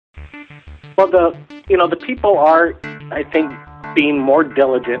Well, the people are, I think, being more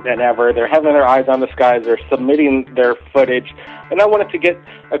diligent than ever. They're having their eyes on the skies. They're submitting their footage. And I wanted to get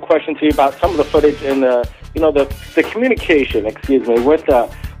a question to you about some of the footage in the communication, with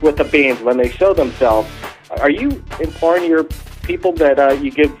the beings when they show themselves. Are you imploring your people that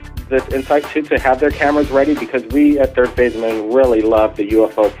you give this insight to have their cameras ready? Because we at Third Phaseman really love the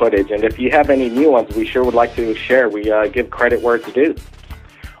UFO footage. And if you have any new ones, we sure would like to share. We give credit where it's due.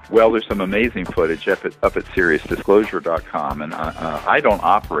 Well, there's some amazing footage up at SiriusDisclosure.com, and I don't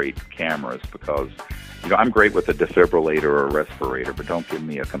operate cameras because, I'm great with a defibrillator or a respirator, but don't give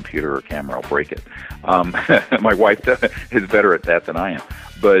me a computer or camera, I'll break it. My wife is better at that than I am.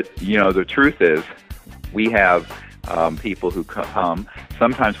 But, the truth is, we have people who come.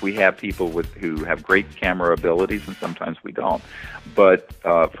 Sometimes we have people who have great camera abilities, and sometimes we don't. But,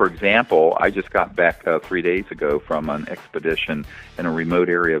 for example, I just got back 3 days ago from an expedition in a remote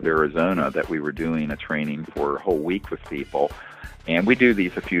area of Arizona that we were doing a training for a whole week with people. And we do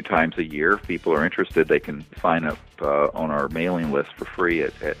these a few times a year. If people are interested, they can sign up on our mailing list for free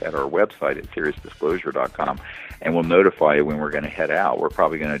at our website at SiriusDisclosure.com, and we'll notify you when we're going to head out. We're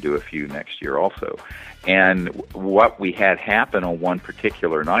probably going to do a few next year also. And what we had happen on one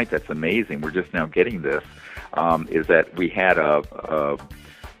particular night that's amazing, we're just now getting this, is that we had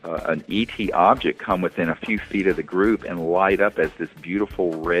an ET object come within a few feet of the group and light up as this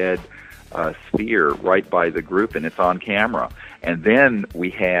beautiful red sphere right by the group, and it's on camera. And then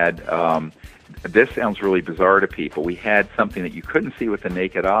we had, this sounds really bizarre to people, we had something that you couldn't see with the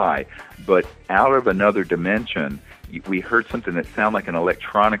naked eye, but out of another dimension, we heard something that sounded like an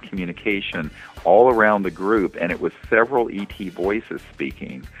electronic communication all around the group, and it was several ET voices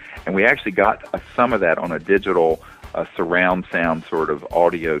speaking. And we actually got some of that on a digital surround sound sort of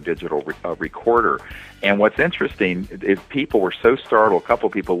audio digital recorder. And what's interesting is people were so startled, a couple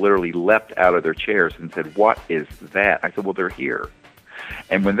of people literally leapt out of their chairs and said, "What is that?" I said, "Well, they're here."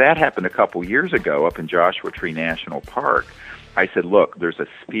 And when that happened a couple years ago up in Joshua Tree National Park, I said, "Look, there's a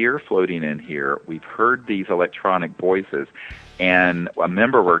sphere floating in here. We've heard these electronic voices." And a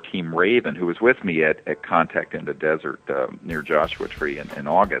member of our team, Raven, who was with me at Contact in the Desert near Joshua Tree in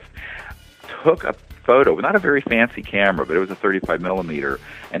August, took a photo, not a very fancy camera, but it was a 35 millimeter,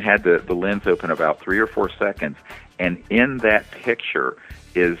 and had the lens open about 3 or 4 seconds. And in that picture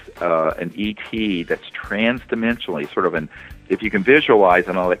is an ET that's transdimensionally, sort of if you can visualize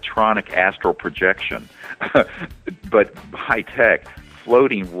an electronic astral projection, but high tech,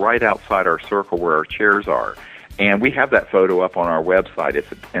 floating right outside our circle where our chairs are. And we have that photo up on our website,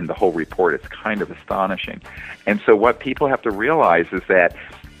 and the whole report. It's kind of astonishing. And so what people have to realize is that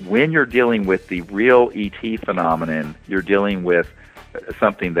when you're dealing with the real ET phenomenon, you're dealing with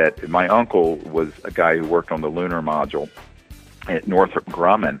something that my uncle was a guy who worked on the lunar module at Northrop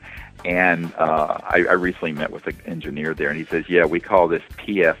Grumman. And I recently met with an engineer there, and he says, "Yeah, we call this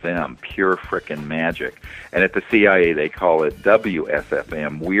PFM, pure frickin' magic." And at the CIA, they call it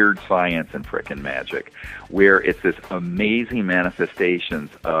WSFM, weird science and frickin' magic, where it's this amazing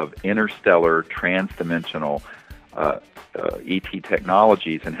manifestations of interstellar, transdimensional ET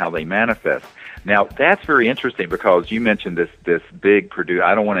technologies and how they manifest. Now, that's very interesting because you mentioned this big producer.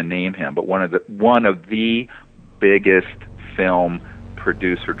 I don't want to name him, but one of the biggest film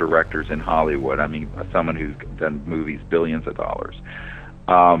producer directors in Hollywood. I mean, someone who's done movies billions of dollars,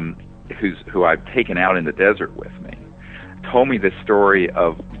 who I've taken out in the desert with me, told me this story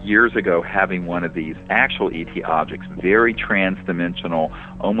of years ago having one of these actual ET objects, very transdimensional,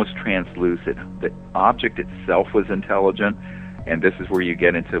 almost translucent. The object itself was intelligent, and this is where you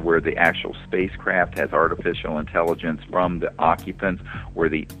get into where the actual spacecraft has artificial intelligence from the occupants, where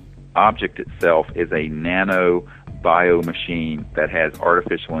the object itself is a nano bio machine that has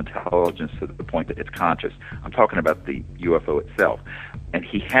artificial intelligence to the point that it's conscious. I'm talking about the UFO itself. And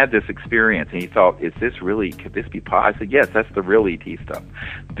he had this experience, and he thought, could this be possible? I said, yes, that's the real ET stuff.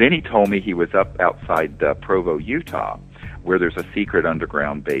 Then he told me he was up outside Provo, Utah, where there's a secret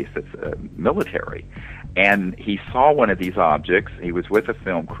underground base that's military. And he saw one of these objects. He was with a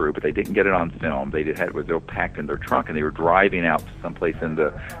film crew, but they didn't get it on film. They had it was all packed in their trunk, and they were driving out to someplace in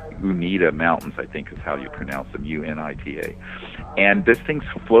the Unita Mountains, I think is how you pronounce them, UNITA. And this thing's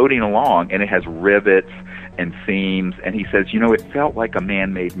floating along, and it has rivets and seams. And he says, it felt like a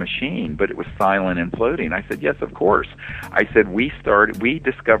man-made machine, but it was silent and floating. I said, yes, of course. I said, we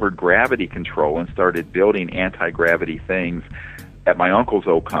discovered gravity control and started building anti-gravity things at my uncle's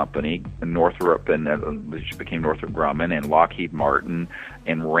old company, Northrop, which became Northrop Grumman, and Lockheed Martin,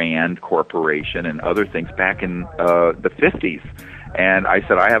 and Rand Corporation, and other things back in the 50s. And I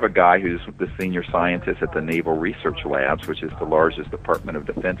said, I have a guy who's the senior scientist at the Naval Research Labs, which is the largest Department of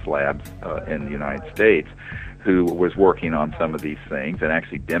Defense labs in the United States, who was working on some of these things and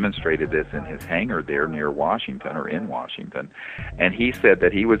actually demonstrated this in his hangar there near Washington, or in Washington. And he said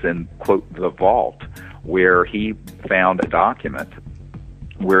that he was in, quote, the vault, where he found a document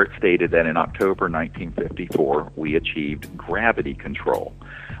where it stated that in October 1954, we achieved gravity control.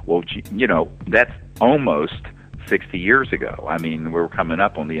 Well, you know, that's almost 60 years ago. I mean, we're coming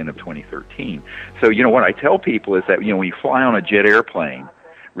up on the end of 2013. So, you know, what I tell people is that, you know, when you fly on a jet airplane,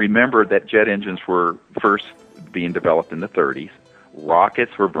 remember that jet engines were first being developed in the 30s.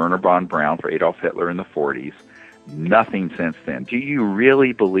 Rockets were Werner von Braun for Adolf Hitler in the 40s. Nothing since then. Do you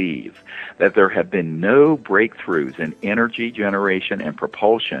really believe that there have been no breakthroughs in energy generation and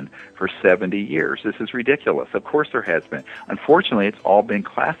propulsion for 70 years? This is ridiculous. Of course there has been. Unfortunately, it's all been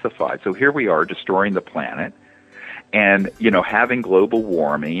classified. So here we are destroying the planet and, you know, having global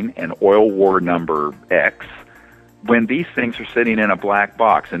warming and oil war number X when these things are sitting in a black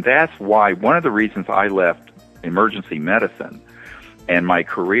box. And that's why one of the reasons I left emergency medicine and my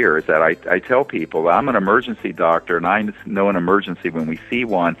career is that I tell people I'm an emergency doctor, and I know an emergency when we see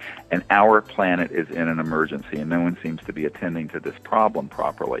one, and our planet is in an emergency, and no one seems to be attending to this problem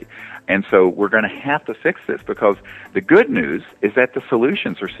properly. And so we're going to have to fix this, because the good news is that the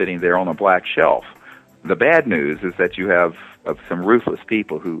solutions are sitting there on a black shelf. The bad news is that you have some ruthless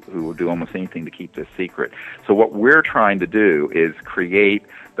people who will do almost anything to keep this secret. So what we're trying to do is create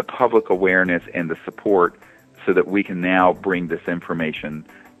the public awareness and the support so that we can now bring this information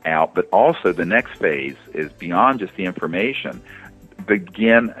out. But also the next phase is beyond just the information,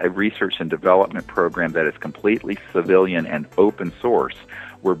 begin a research and development program that is completely civilian and open source,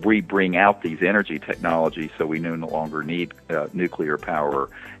 where we bring out these energy technologies so we no longer need nuclear power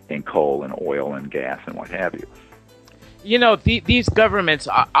and coal and oil and gas and what have you. You know, these governments,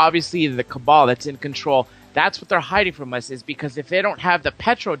 obviously the cabal that's in control, that's what they're hiding from us, is because if they don't have the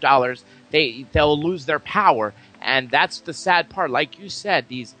petrodollars, they'll lose their power. And that's the sad part. Like you said,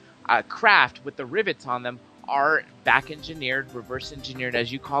 these craft with the rivets on them are back engineered, reverse engineered,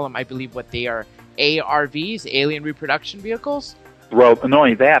 as you call them. I believe what they are, ARVs, alien reproduction vehicles. Well, not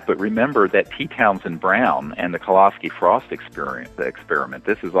only that, but remember that T. Townsend Brown and the Kolosky-Frost experiment,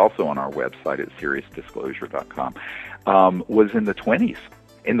 this is also on our website at SeriousDisclosure.com, was in the 20s.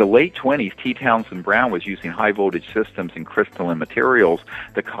 In the late 20s, T. Townsend Brown was using high-voltage systems and crystalline materials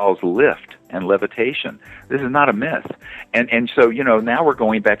that cause lift and levitation. This is not a myth. And so, you know, now we're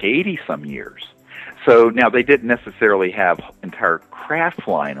going back 80-some years. So now they didn't necessarily have entire craft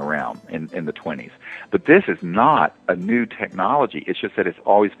flying around in the 20s. But this is not a new technology. It's just that it's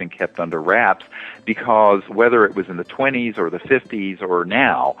always been kept under wraps, because whether it was in the 20s or the 50s or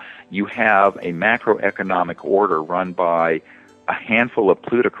now, you have a macroeconomic order run by a handful of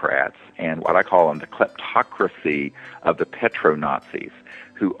plutocrats and what I call them the kleptocracy of the petro-Nazis,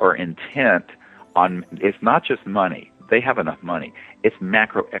 who are intent on, it's not just money. They have enough money. It's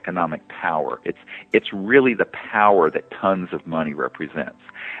macroeconomic power. It's really the power that tons of money represents.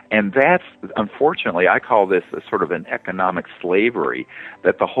 And that's, unfortunately, I call this a sort of an economic slavery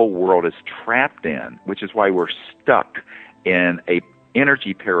that the whole world is trapped in, which is why we're stuck in a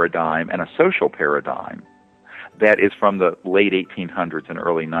energy paradigm and a social paradigm that is from the late 1800s and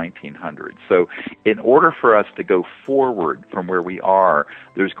early 1900s. So in order for us to go forward from where we are,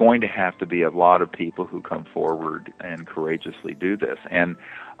 there's going to have to be a lot of people who come forward and courageously do this. And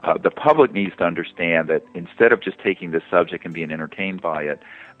the public needs to understand that instead of just taking this subject and being entertained by it,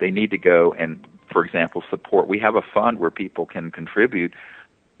 they need to go and, for example, support. We have a fund where people can contribute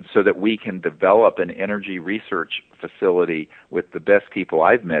so that we can develop an energy research facility with the best people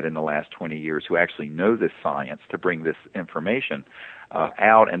I've met in the last 20 years who actually know this science, to bring this information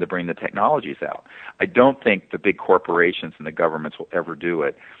out and to bring the technologies out. I don't think the big corporations and the governments will ever do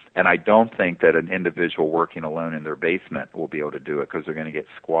it, and I don't think that an individual working alone in their basement will be able to do it, because they're going to get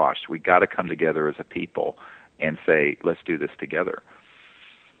squashed. We've got to come together as a people and say, let's do this together.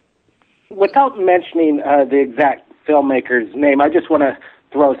 Without mentioning the exact filmmaker's name, I just want to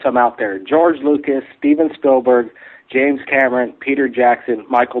throw some out there. George Lucas, Steven Spielberg, James Cameron, Peter Jackson,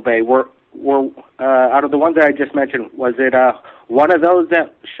 Michael Bay were out of the ones that I just mentioned, was it one of those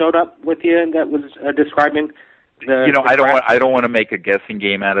that showed up with you that was describing the... You know, I don't want to make a guessing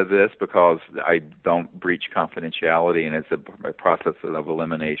game out of this, because I don't breach confidentiality, and it's a process of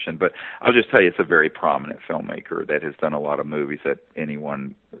elimination. But I'll just tell you, it's a very prominent filmmaker that has done a lot of movies that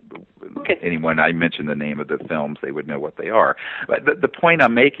anyone I mention the name of the films, they would know what they are. But the point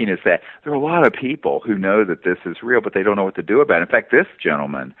I'm making is that there are a lot of people who know that this is real, but they don't know what to do about it. In fact, this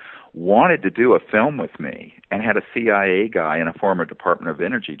gentleman wanted to do a film with me and had a CIA guy and a former Department of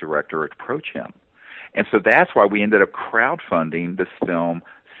Energy director approach him. And so that's why we ended up crowdfunding this film,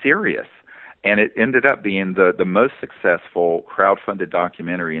 Sirius. And it ended up being the most successful crowdfunded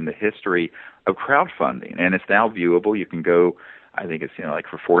documentary in the history of crowdfunding. And it's now viewable. You can go, I think it's, like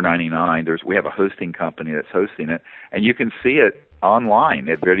for $4.99. We have a hosting company that's hosting it, and you can see it online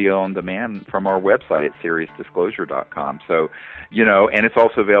at video on demand from our website at SeriousDisclosure.com. So, and it's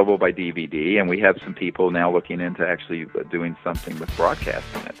also available by DVD, and we have some people now looking into actually doing something with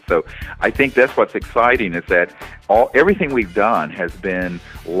broadcasting it. So I think that's what's exciting, is that everything we've done has been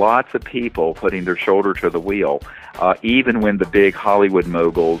lots of people putting their shoulder to the wheel, even when the big Hollywood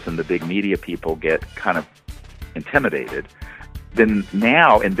moguls and the big media people get kind of intimidated. Then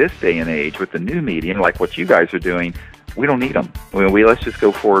now, in this day and age, with the new medium, like what you guys are doing, we don't need them. Let's just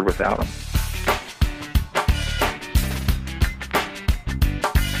go forward without them.